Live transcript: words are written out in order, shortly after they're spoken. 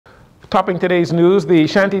Topping today's news, the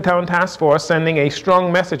Shantytown Task Force sending a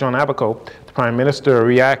strong message on Abaco. The Prime Minister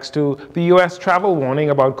reacts to the U.S. travel warning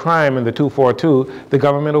about crime in the 242. The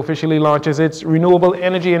government officially launches its renewable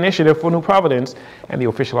energy initiative for New Providence, and the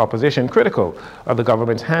official opposition critical of the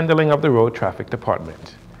government's handling of the road traffic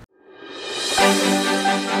department.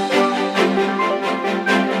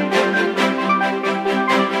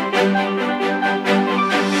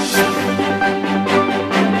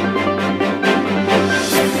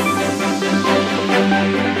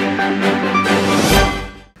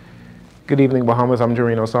 Good evening, Bahamas. I'm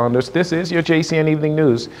Jarino Saunders. This is your JCN Evening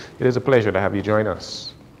News. It is a pleasure to have you join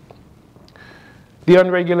us. The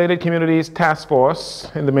Unregulated Communities Task Force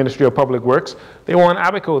in the Ministry of Public Works, they were on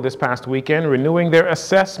Abaco this past weekend, renewing their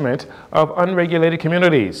assessment of unregulated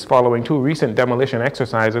communities following two recent demolition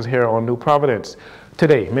exercises here on New Providence.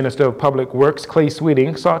 Today, Minister of Public Works Clay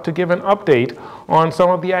Sweeting sought to give an update on some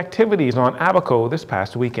of the activities on Abaco this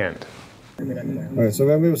past weekend. All right, so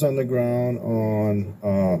when we was on the ground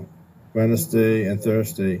on Wednesday and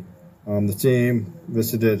Thursday, the team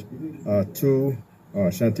visited two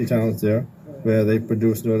shanty towns there where they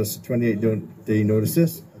produced 28-day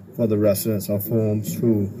notices for the residents of homes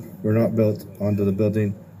who were not built under the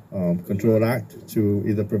Building Control Act to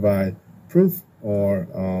either provide proof or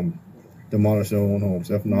demolish their own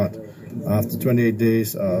homes. If not, after 28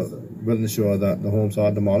 days, we'll ensure that the homes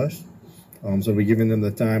are demolished. So we're giving them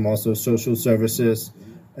the time. Also, social services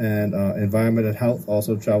and Environment and Health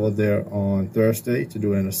also traveled there on Thursday to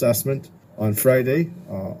do an assessment. On Friday,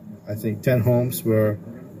 I think 10 homes were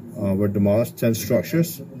demolished, 10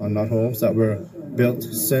 structures, not homes, that were built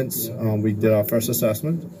since we did our first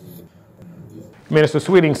assessment. Minister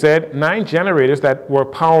Sweeting said 9 generators that were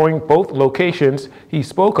powering both locations he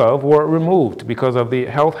spoke of were removed because of the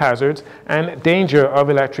health hazards and danger of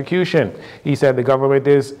electrocution. He said the government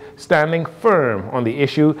is standing firm on the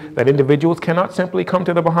issue that individuals cannot simply come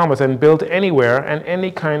to the Bahamas and build anywhere and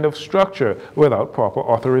any kind of structure without proper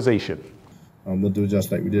authorization. We'll do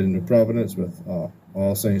just like we did in New Providence with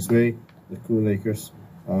All Saints Way, the Cool Acres.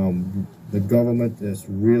 The government is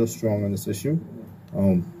real strong on this issue.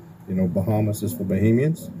 You know, Bahamas is for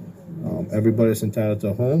Bahamians. Everybody's entitled to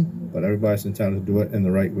a home, but everybody's entitled to do it in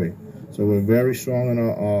the right way. So we're very strong on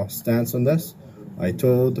our stance on this. I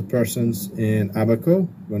told the persons in Abaco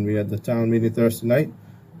when we had the town meeting Thursday night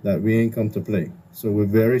that we ain't come to play. So we're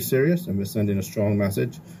very serious, and we're sending a strong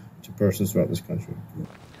message to persons throughout this country.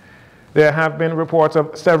 There have been reports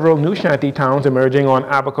of several new shanty towns emerging on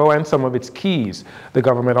Abaco and some of its keys. The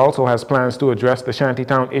government also has plans to address the shanty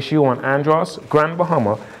town issue on Andros, Grand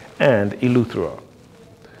Bahama, and Eleuthera.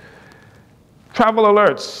 Travel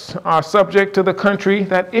alerts are subject to the country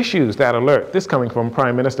that issues that alert. This coming from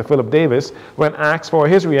Prime Minister Philip Davis when asked for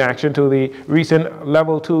his reaction to the recent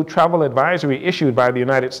Level 2 travel advisory issued by the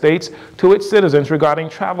United States to its citizens regarding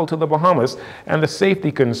travel to the Bahamas and the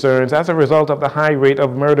safety concerns as a result of the high rate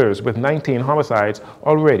of murders, with 19 homicides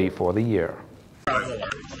already for the year.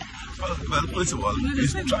 Well, first of all,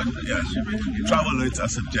 travel alerts are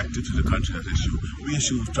subjected to the country that issue. We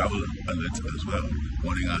issue travel alerts as well,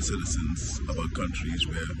 warning our citizens about countries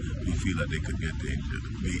where we feel that they could be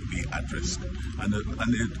at risk. And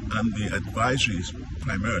the advisory is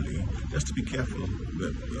primarily just to be careful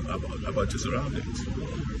about your surroundings.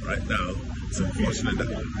 Right now, it's unfortunate that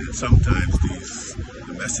sometimes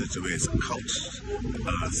the message, the way it's couched,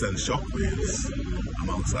 sends shockwaves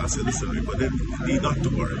amongst our citizenry, but they need not to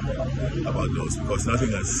worry about those because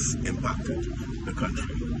nothing has impacted the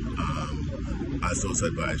country as those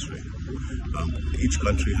advisory. Each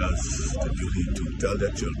country has the duty to tell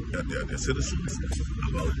their citizens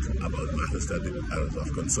about matters that are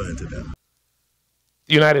of concern to them.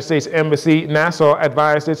 The United States Embassy, Nassau,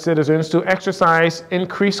 advised its citizens to exercise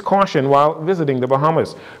increased caution while visiting the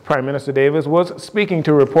Bahamas. Prime Minister Davis was speaking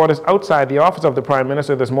to reporters outside the office of the Prime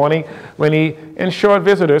Minister this morning when he assured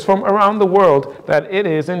visitors from around the world that it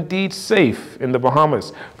is indeed safe in the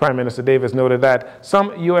Bahamas. Prime Minister Davis noted that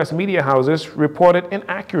some U.S. media houses reported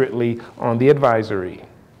inaccurately on the advisory.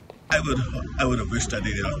 I would have wished that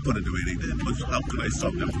they did not put it the way they did, but how could I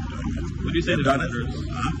stop them from doing it? What do you say to visitors?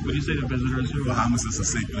 What do you say to visitors? Bahamas is a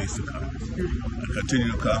safe place to come. And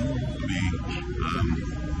continue to come.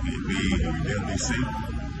 They'll be safe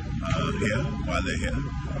here while they're here.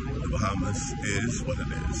 The Bahamas is what it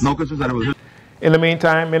is. No questions that it was. In the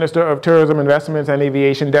meantime, Minister of Tourism, Investments and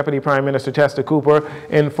Aviation, Deputy Prime Minister Chester Cooper,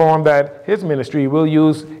 informed that his ministry will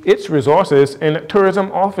use its resources in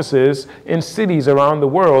tourism offices in cities around the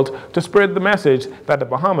world to spread the message that the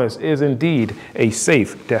Bahamas is indeed a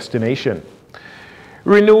safe destination.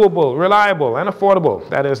 Renewable, reliable, and affordable.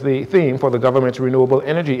 That is the theme for the government's Renewable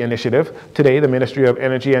Energy Initiative. Today, the Ministry of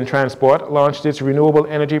Energy and Transport launched its renewable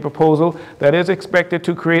energy proposal that is expected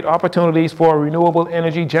to create opportunities for renewable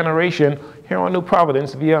energy generation here on New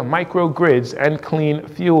Providence via microgrids and clean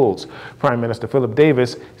fuels. Prime Minister Philip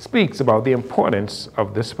Davis speaks about the importance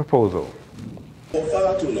of this proposal. For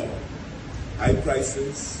far too long, high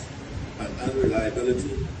prices and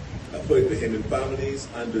unreliability are putting the hidden families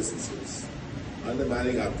and businesses,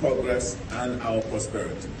 undermining our progress and our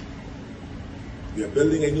prosperity. We are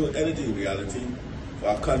building a new energy reality for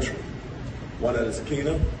our country, one that is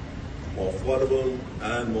cleaner, more affordable,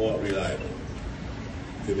 and more reliable.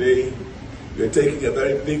 Today, we are taking a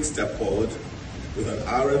very big step forward with an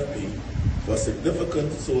RFP for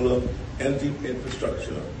significant solar energy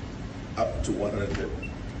infrastructure up to 100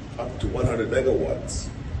 megawatts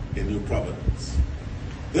in New Providence.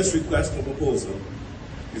 This request for proposal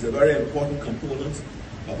is a very important component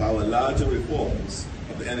of our larger reforms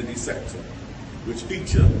of the energy sector, which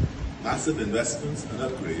feature massive investments and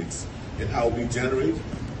upgrades in how we generate,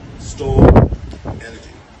 store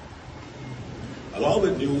energy. Along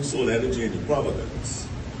with new solar energy in New Providence,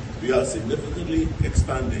 we are significantly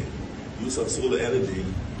expanding use of solar energy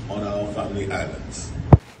on our family islands.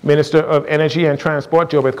 Minister of Energy and Transport,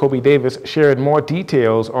 Jobeth Kobe Davis, shared more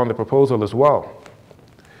details on the proposal as well.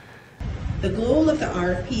 The goal of the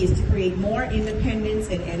RFP is to create more independence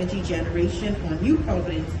in energy generation on New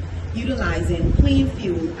Providence, utilizing clean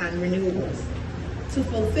fuel and renewables. To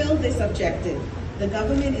fulfill this objective, the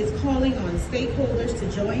government is calling on stakeholders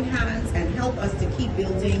to join hands and help us to keep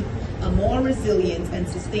building a more resilient and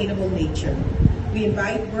sustainable nature. We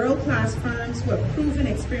invite world-class firms who have proven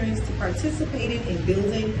experience to participate in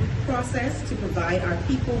building process to provide our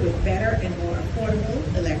people with better and more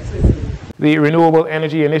affordable electricity. The Renewable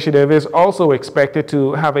Energy Initiative is also expected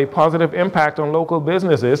to have a positive impact on local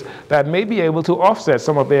businesses that may be able to offset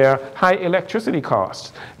some of their high electricity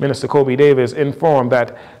costs. Minister Kobe Davis informed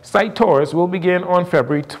that site tours will begin on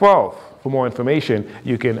February 12th. For more information,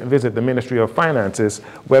 you can visit the Ministry of Finance's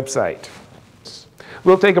website.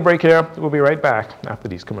 We'll take a break here. We'll be right back after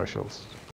these commercials.